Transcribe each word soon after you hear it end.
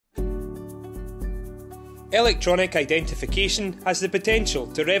Electronic identification has the potential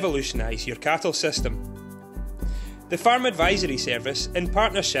to revolutionise your cattle system. The Farm Advisory Service, in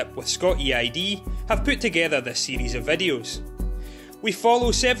partnership with ScotEid, have put together this series of videos. We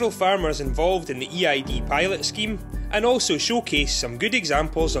follow several farmers involved in the EID pilot scheme and also showcase some good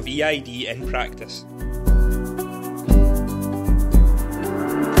examples of EID in practice.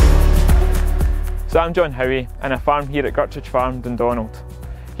 So I'm John Howie and I farm here at Girtridge Farm, Dundonald.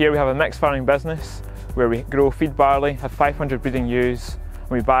 Here we have a mixed farming business where we grow feed barley, have 500 breeding ewes,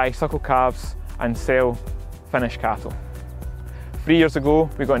 and we buy suckle calves and sell finished cattle. 3 years ago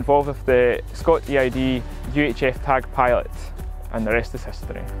we got involved with the ScotEid UHF tag pilot and the rest is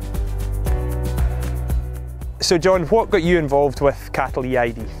history. So John, what got you involved with cattle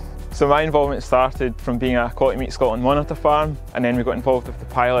EID? So my involvement started from being a Quality Meat Scotland monitor farm, and then we got involved with the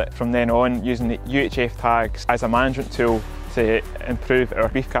pilot from then on, using the UHF tags as a management tool to improve our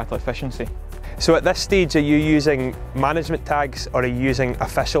beef cattle efficiency. So at this stage, are you using management tags or are you using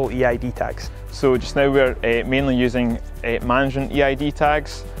official EID tags? So just now we're mainly using management EID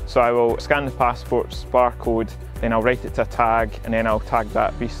tags. So I will scan the passport's barcode, then I'll write it to a tag, and then I'll tag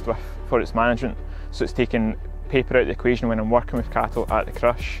that beast for its management. So it's taking paper out of the equation when I'm working with cattle at the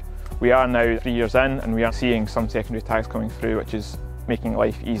crush. We are now 3 years in and we are seeing some secondary tags coming through, which is making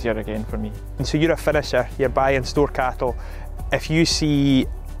life easier again for me. And so you're a finisher, you're buying store cattle. If you see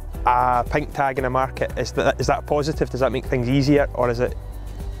a pink tag in a market, is that positive? Does that make things easier, or is it,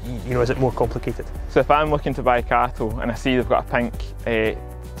 is it more complicated? So if I'm looking to buy cattle and I see they've got a pink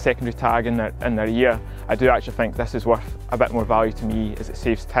secondary tag in their ear, I do actually think this is worth a bit more value to me, as it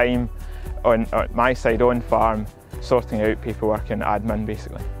saves time on my side on farm, sorting out paperwork and admin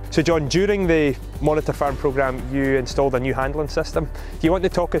basically. So John, during the Monitor Farm programme you installed a new handling system. Do you want to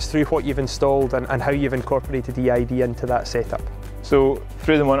talk us through what you've installed and how you've incorporated EID into that setup? So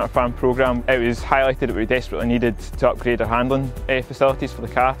through the Monitor Farm programme, it was highlighted that we desperately needed to upgrade our handling facilities for the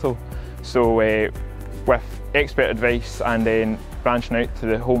cattle. So with expert advice and then branching out to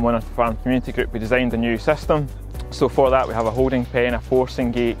the whole Monitor Farm community group, we designed a new system. So for that we have a holding pen, a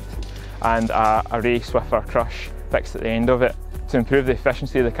forcing gate and a race with our crush fixed at the end of it. To improve the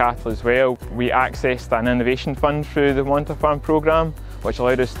efficiency of the cattle as well, we accessed an innovation fund through the Monitor Farm programme, which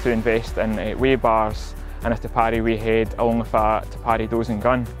allowed us to invest in weigh bars and a Tapari weigh head along with a Tapari dosing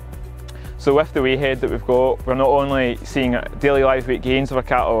gun. So with the weigh head that we've got, we're not only seeing daily live weight gains of our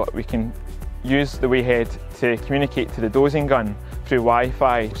cattle, we can use the weigh head to communicate to the dosing gun through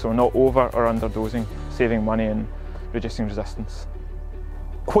Wi-Fi, so we're not over or under dosing, saving money and reducing resistance.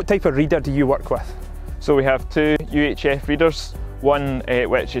 What type of reader do you work with? So we have two UHF readers, one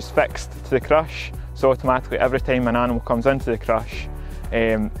which is fixed to the crush, so automatically every time an animal comes into the crush,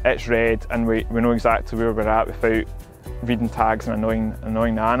 it's read and we know exactly where we're at without reading tags and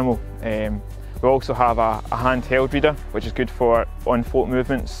annoying the animal. We also have a handheld reader, which is good for on-float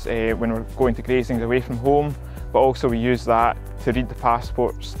movements when we're going to grazings away from home, but also we use that to read the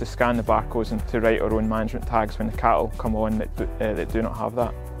passports, to scan the barcodes and to write our own management tags when the cattle come on that do not have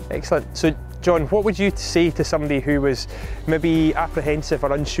that. Excellent. So John, what would you say to somebody who was maybe apprehensive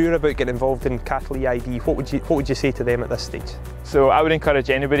or unsure about getting involved in cattle EID? What would you say to them at this stage? So I would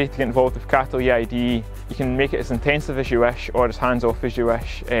encourage anybody to get involved with cattle EID. You can make it as intensive as you wish or as hands-off as you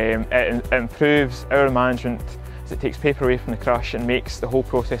wish. It improves our management as it takes paper away from the crush and makes the whole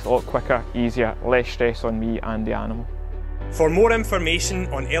process a lot quicker, easier, less stress on me and the animal. For more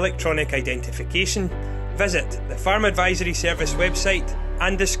information on electronic identification, visit the Farm Advisory Service website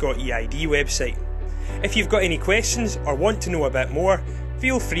and the ScotEid website. If you've got any questions or want to know a bit more,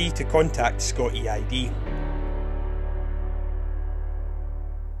 feel free to contact ScotEid.